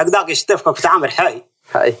كشرح حق يشتفك بتعامل هاي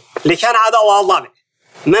اللي كان عاد الله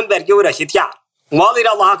من برجوره يتيار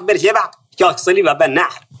والله الله اكبر جبع كاك صليبه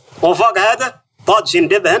بالنحر وفوق هذا طاد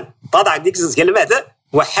شندبهن طاد ديك كلماته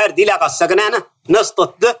وحر دي لاقى السقنانه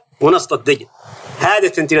نسطت ده ونسطت دي هذا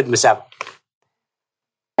تنتيد مسابقه.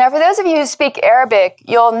 Now, for those of you who speak Arabic,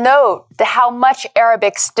 you'll note how much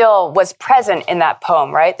Arabic still was present in that poem,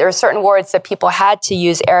 right? There are certain words that people had to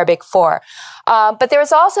use Arabic for. But there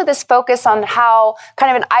was also this focus on how kind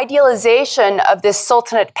of an idealization of this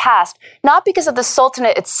sultanate past, not because of the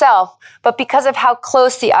sultanate itself, but because of how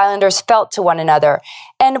close the islanders felt to one another.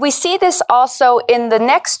 And we see this also in the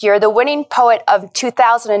next year. The winning poet of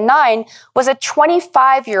 2009 was a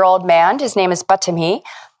 25-year-old man. His name is Batami.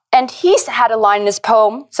 And he had a line in his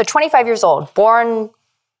poem, so 25 years old, born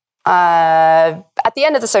at the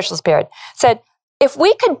end of the socialist period, said, "If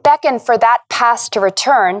we could beckon for that past to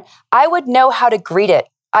return, I would know how to greet it.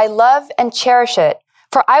 I love and cherish it,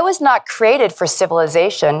 for I was not created for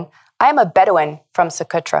civilization. I am a Bedouin from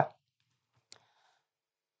Socotra."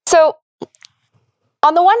 So,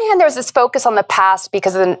 on the one hand, there was this focus on the past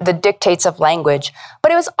because of the dictates of language,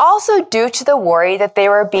 but it was also due to the worry that they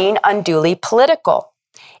were being unduly political.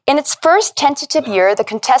 In its first tentative year, the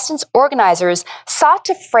contestants' organizers sought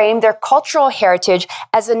to frame their cultural heritage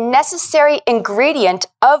as a necessary ingredient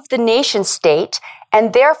of the nation-state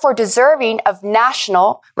and therefore deserving of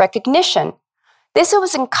national recognition. This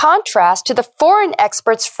was in contrast to the foreign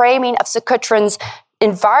experts' framing of Socotrans'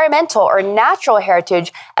 environmental or natural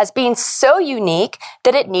heritage as being so unique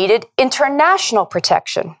that it needed international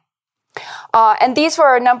protection. And these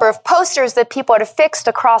were a number of posters that people had affixed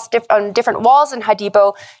across on different walls in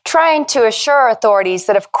Hadibo, trying to assure authorities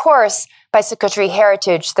that, of course, by Sekottri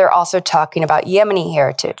heritage, they're also talking about Yemeni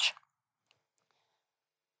heritage.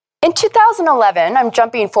 In 2011, I'm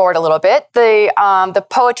jumping forward a little bit, the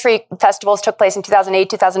poetry festivals took place in 2008,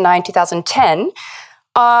 2009, 2010.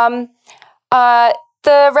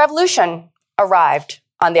 The revolution arrived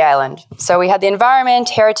on the island. So we had the environment,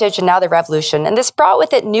 heritage, and now the revolution. And this brought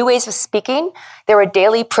with it new ways of speaking. There were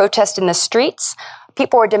daily protests in the streets.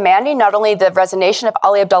 People were demanding not only the resignation of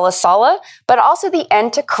Ali Abdullah Saleh, but also the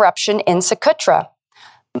end to corruption in Socotra.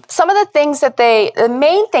 Some of the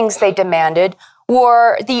main things they demanded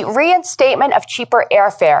were the reinstatement of cheaper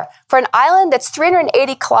airfare. For an island that's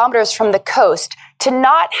 380 kilometers from the coast, to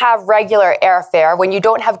not have regular airfare when you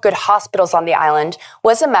don't have good hospitals on the island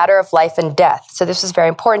was a matter of life and death. So this was very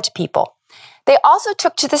important to people. They also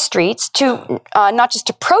took to the streets to not just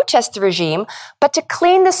to protest the regime, but to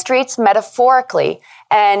clean the streets metaphorically.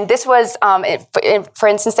 And this was, for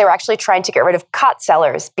instance, they were actually trying to get rid of cot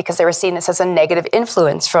sellers because they were seeing this as a negative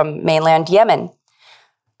influence from mainland Yemen.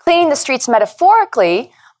 Cleaning the streets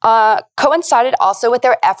metaphorically coincided also with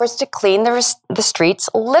their efforts to clean the streets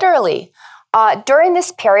literally. During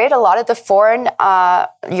this period, a lot of the foreign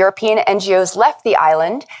European NGOs left the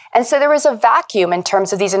island, and so there was a vacuum in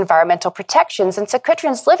terms of these environmental protections, and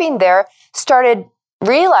Socotrans living there started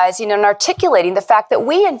realizing and articulating the fact that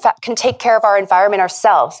we, in fact, can take care of our environment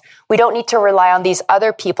ourselves. We don't need to rely on these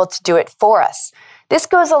other people to do it for us. This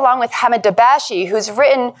goes along with Hamid Dabashi, who's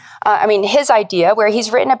written, his idea, where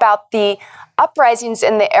he's written about the uprisings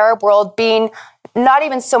in the Arab world being not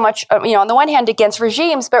even so much, on the one hand against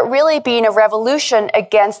regimes, but really being a revolution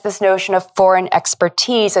against this notion of foreign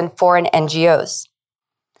expertise and foreign NGOs.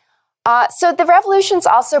 So the revolutions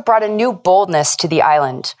also brought a new boldness to the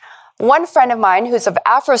island. One friend of mine who's of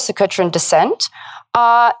Afro-Socotran descent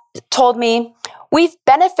told me, we've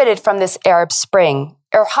benefited from this Arab Spring.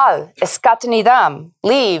 Irhal, Iskat Nidam,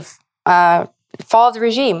 leave, fall of the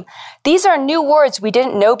regime. These are new words we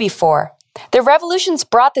didn't know before. The revolutions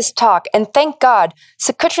brought this talk, and thank God,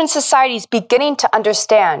 Socotran society is beginning to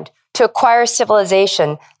understand, to acquire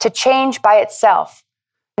civilization, to change by itself.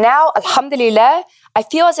 Now, alhamdulillah, I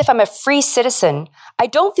feel as if I'm a free citizen. I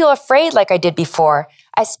don't feel afraid like I did before.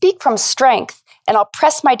 I speak from strength, and I'll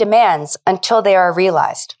press my demands until they are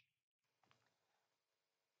realized.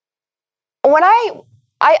 When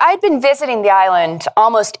I'd been visiting the island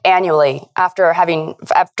almost annually after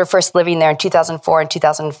first living there in 2004 and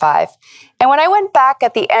 2005. And when I went back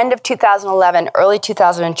at the end of 2011, early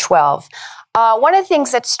 2012, one of the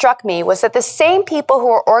things that struck me was that the same people who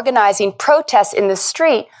were organizing protests in the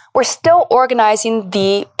street were still organizing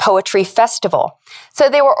the poetry festival. So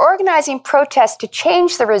they were organizing protests to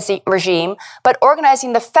change the regime, but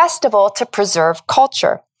organizing the festival to preserve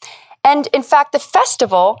culture. And in fact, the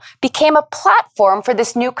festival became a platform for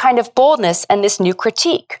this new kind of boldness and this new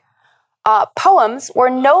critique. Poems were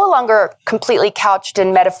no longer completely couched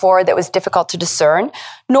in metaphor that was difficult to discern,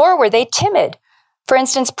 nor were they timid. For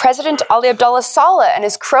instance, President Ali Abdullah Saleh and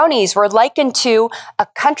his cronies were likened to a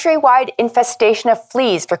countrywide infestation of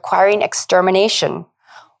fleas requiring extermination,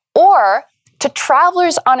 or to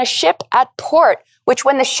travelers on a ship at port, which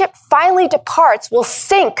when the ship finally departs will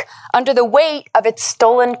sink under the weight of its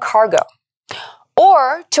stolen cargo,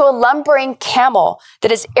 or to a lumbering camel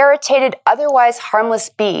that has irritated otherwise harmless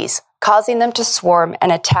bees, causing them to swarm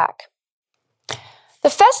and attack.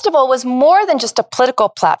 The festival was more than just a political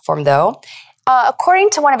platform, though.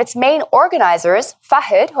 According to one of its main organizers,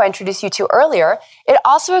 Fahid, who I introduced you to earlier, it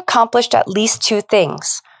also accomplished at least two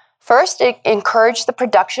things. First, it encouraged the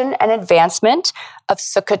production and advancement of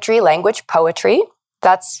Socotri language poetry.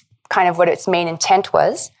 That's kind of what its main intent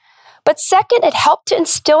was. But second, it helped to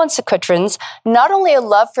instill in Socotrans not only a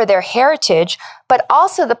love for their heritage, but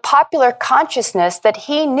also the popular consciousness that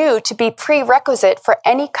he knew to be prerequisite for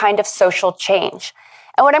any kind of social change.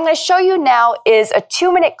 And what I'm going to show you now is a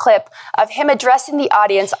 2-minute clip of him addressing the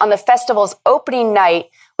audience on the festival's opening night,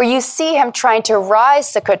 where you see him trying to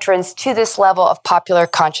rise Socotrans to this level of popular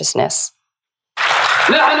consciousness.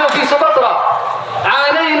 نحن في سقطرى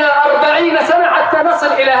عانينا 40 سنة حتى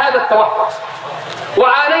نصل إلى هذا التوحد،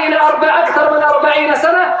 وعانينا أكثر من 40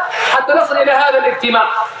 سنة حتى نصل إلى هذا الاجتماع.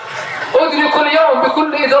 أدرك اليوم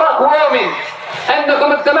بكل إدراك ويوم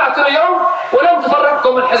أنكم اجتمعتم اليوم ولم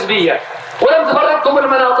تفرقكم الحزبية، ولم تفرقكم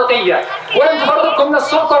المناطقية، ولم تفرقكم من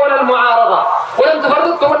السلطة ولا المعارضة، ولم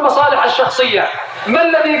تفرقكم المصالح الشخصية. ما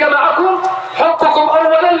الذي جمعكم؟ حبكم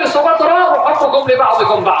أولا لسقطرى وحبكم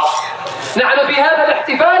لبعضكم بعض. نحن في هذا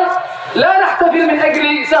الاحتفال لا نحتفل من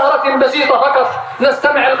أجل سهرة بسيطة فقط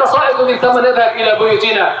نستمع القصائد من ثم نذهب إلى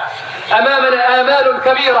بيوتنا. أمامنا آمال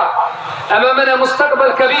كبيرة، أمامنا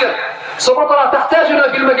مستقبل كبير. سقطرى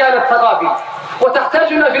تحتاجنا في المجال الثقافي،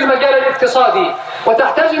 وتحتاجنا في المجال الاقتصادي،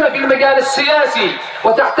 وتحتاجنا في المجال السياسي،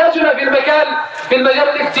 وتحتاجنا في المجال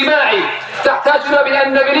الاجتماعي. تحتاجنا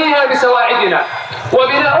بأن نبنيها بسواعدنا،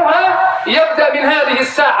 وبناؤها يبدأ من هذه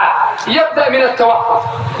الساعة، يبدأ من التوقف.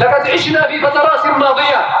 لقد عشنا في فترات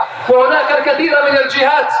ماضية وهناك الكثير من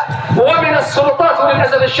الجهات ومن السلطات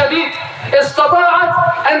للأسف الشديد استطاعت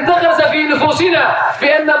أن تغرس في نفوسنا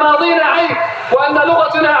بأن ماضينا عيب، وأن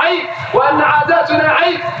لغتنا عيب، وأن عاداتنا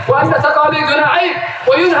عيب، وأن تقاليدنا عيب،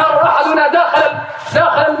 وينهر أحدنا داخل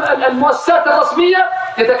المؤسسات الرسمية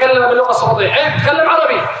يتكلم باللغة السقطية، عيب يتكلم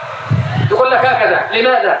عربي، يقول لك هكذا.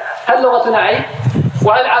 لماذا؟ هل لغتنا عيب؟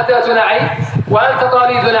 وهل عاداتنا عيب؟ وهل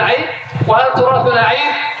تقاليدنا عيب؟ وهل تراثنا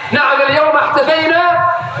عيب؟ نعم، اليوم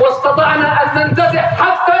احتفينا واستطعنا أن ننتزع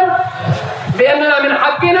حقا بأننا من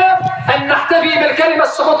حقنا أن نحتفي بالكلمة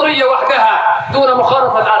السقطرية وحدها دون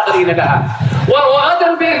مخالطة الآخرين لها.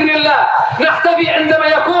 وغدا بإذن الله نحتفي عندما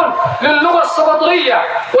يكون للغة السقطرية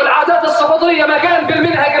والعادات السقطرية مكان في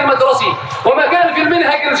المنهج المدرسي، ومكان في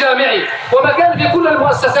المنهج الجامعي، ومكان في كل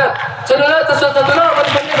المؤسسات. ستتناول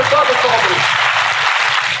جميع التراث السقطري.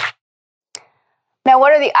 Now,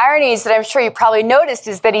 one of the ironies that I'm sure you probably noticed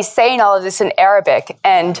is that he's saying all of this in Arabic,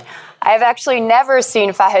 and I've actually never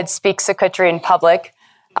seen Fahd speak Sukutri in public.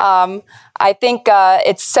 I think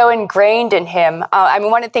it's so ingrained in him. I mean,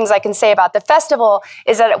 one of the things I can say about the festival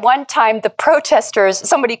is that at one time the protesters,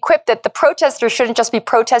 somebody quipped that the protesters shouldn't just be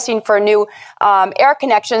protesting for new air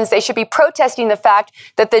connections, they should be protesting the fact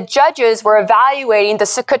that the judges were evaluating the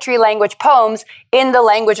Sukutri language poems in the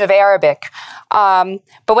language of Arabic.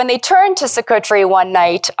 But when they turned to Sukutri one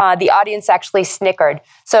night, the audience actually snickered.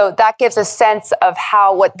 So that gives a sense of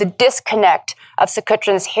what the disconnect of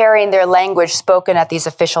Sukutrans hearing their language spoken at these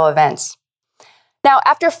official events. Now,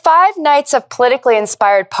 after 5 nights of politically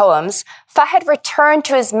inspired poems, Fahd returned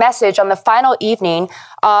to his message on the final evening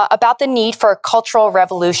about the need for a cultural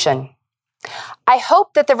revolution. I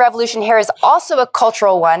hope that the revolution here is also a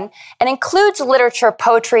cultural one and includes literature,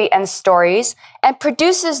 poetry, and stories, and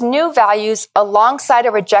produces new values alongside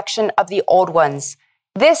a rejection of the old ones.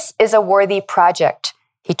 This is a worthy project,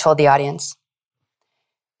 he told the audience.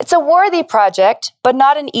 It's a worthy project, but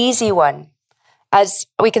not an easy one, as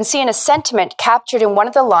we can see in a sentiment captured in one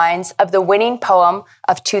of the lines of the winning poem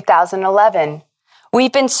of 2011.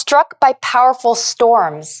 We've been struck by powerful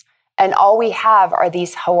storms, and all we have are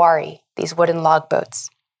these hawari, these wooden log boats.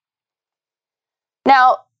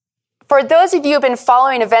 Now, for those of you who've been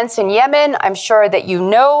following events in Yemen, I'm sure that you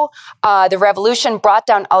know the revolution brought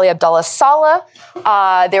down Ali Abdullah Saleh.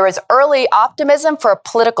 There was early optimism for a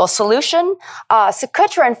political solution.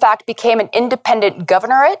 Socotra, in fact, became an independent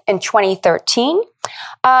governorate in 2013.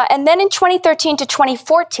 And then in 2013 to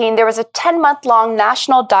 2014, there was a 10-month-long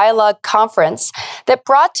national dialogue conference that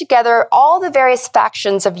brought together all the various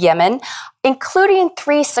factions of Yemen, including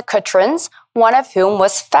 3 Socotrans, one of whom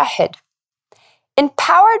was Fahd.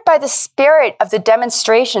 Empowered by the spirit of the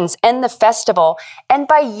demonstrations and the festival, and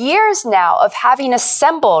by years now of having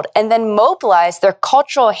assembled and then mobilized their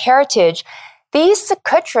cultural heritage, these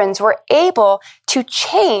Socotrans were able to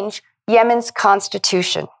change Yemen's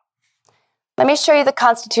constitution. Let me show you the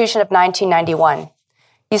constitution of 1991.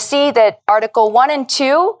 You see that Article 1 and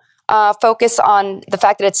 2 focus on the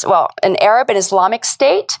fact that it's, an Arab and Islamic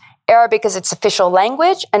state. Arabic is its official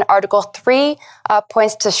language, and Article 3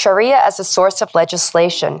 points to Sharia as a source of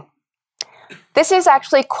legislation. This is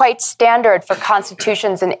actually quite standard for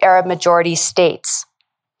constitutions in Arab-majority states.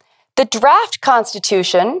 The draft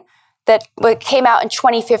constitution that came out in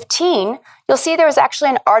 2015, you'll see there was actually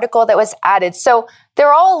an article that was added. So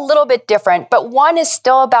they're all a little bit different, but one is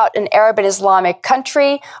still about an Arab and Islamic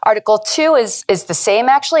country. Article 2 is the same,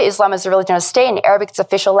 actually. Islam is a religion of state, and Arabic is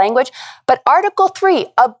official language. But Article 3,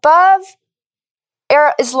 above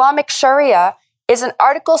Islamic Sharia, is an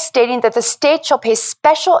article stating that the state shall pay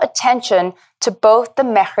special attention to both the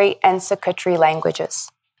Mehri and Sukutri languages.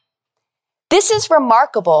 This is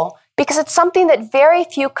remarkable because it's something that very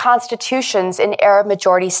few constitutions in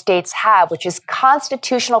Arab-majority states have, which is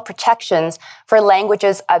constitutional protections for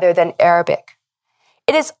languages other than Arabic.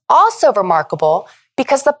 It is also remarkable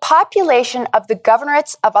because the population of the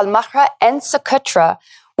governorates of Al-Mahra and Socotra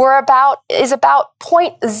is about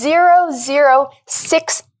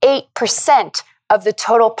 0.0068% of the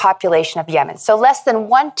total population of Yemen, so less than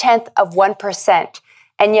 1/10 of 1%,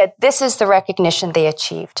 and yet this is the recognition they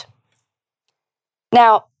achieved.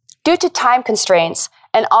 Now, due to time constraints,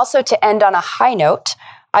 and also to end on a high note,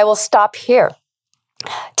 I will stop here.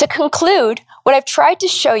 To conclude, what I've tried to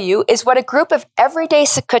show you is what a group of everyday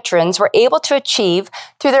Secutrans were able to achieve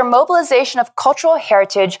through their mobilization of cultural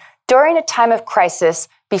heritage during a time of crisis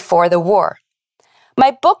before the war.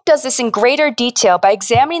 My book does this in greater detail by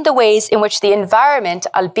examining the ways in which the environment,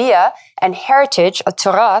 al-biya, and heritage,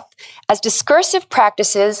 al-turath, as discursive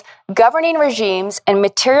practices, governing regimes, and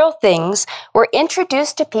material things were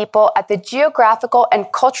introduced to people at the geographical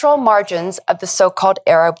and cultural margins of the so-called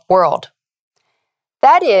Arab world.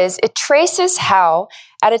 That is, it traces how,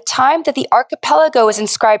 at a time that the archipelago is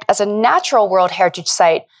inscribed as a natural World Heritage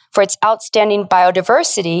Site for its outstanding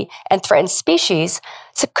biodiversity and threatened species,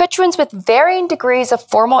 Secutrans with varying degrees of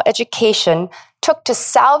formal education took to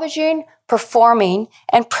salvaging, performing,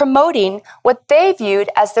 and promoting what they viewed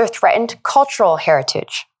as their threatened cultural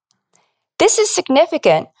heritage. This is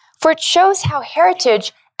significant, for it shows how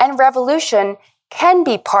heritage and revolution can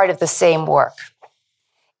be part of the same work.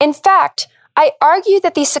 In fact, I argue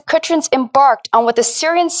that these Secutrans embarked on what the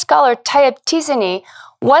Syrian scholar Tayyib Tizini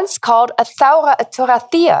once called a thawra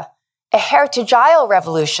at-turathiyya, a heritageal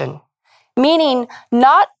revolution, meaning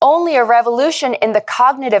not only a revolution in the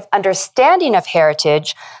cognitive understanding of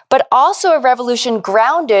heritage, but also a revolution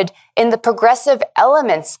grounded in the progressive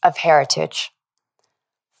elements of heritage.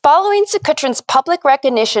 Following Secutrans' public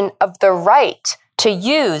recognition of the right to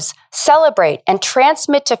use, celebrate, and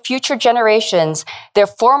transmit to future generations their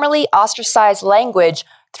formerly ostracized language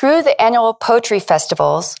through the annual poetry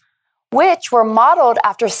festivals, which were modeled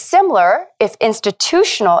after similar, if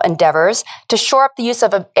institutional, endeavors to shore up the use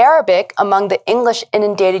of Arabic among the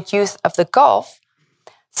English-inundated youth of the Gulf,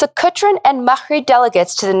 Secutran and Mahri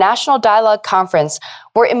delegates to the National Dialogue Conference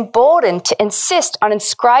were emboldened to insist on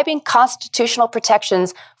inscribing constitutional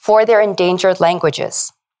protections for their endangered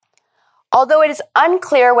languages. Although it is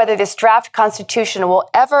unclear whether this draft constitution will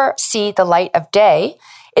ever see the light of day,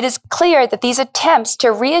 it is clear that these attempts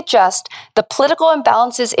to readjust the political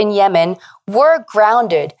imbalances in Yemen were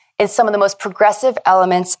grounded in some of the most progressive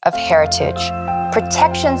elements of heritage,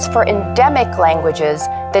 protections for endemic languages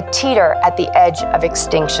that teeter at the edge of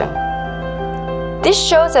extinction. This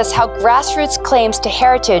shows us how grassroots claims to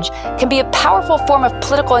heritage can be a powerful form of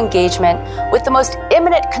political engagement with the most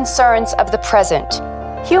imminent concerns of the present: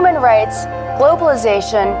 human rights,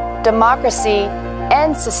 globalization, democracy,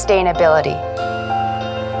 and sustainability.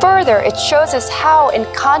 Further, it shows us how, in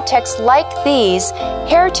contexts like these,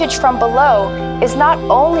 heritage from below is not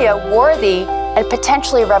only a worthy and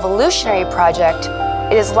potentially revolutionary project,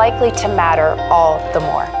 it is likely to matter all the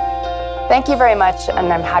more. Thank you very much,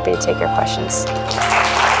 and I'm happy to take your questions.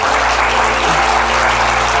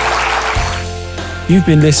 You've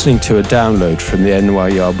been listening to a download from the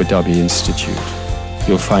NYU Abu Dhabi Institute.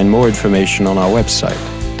 You'll find more information on our website,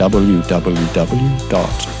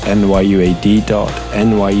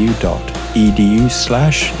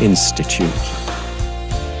 www.nyuad.nyu.edu/institute.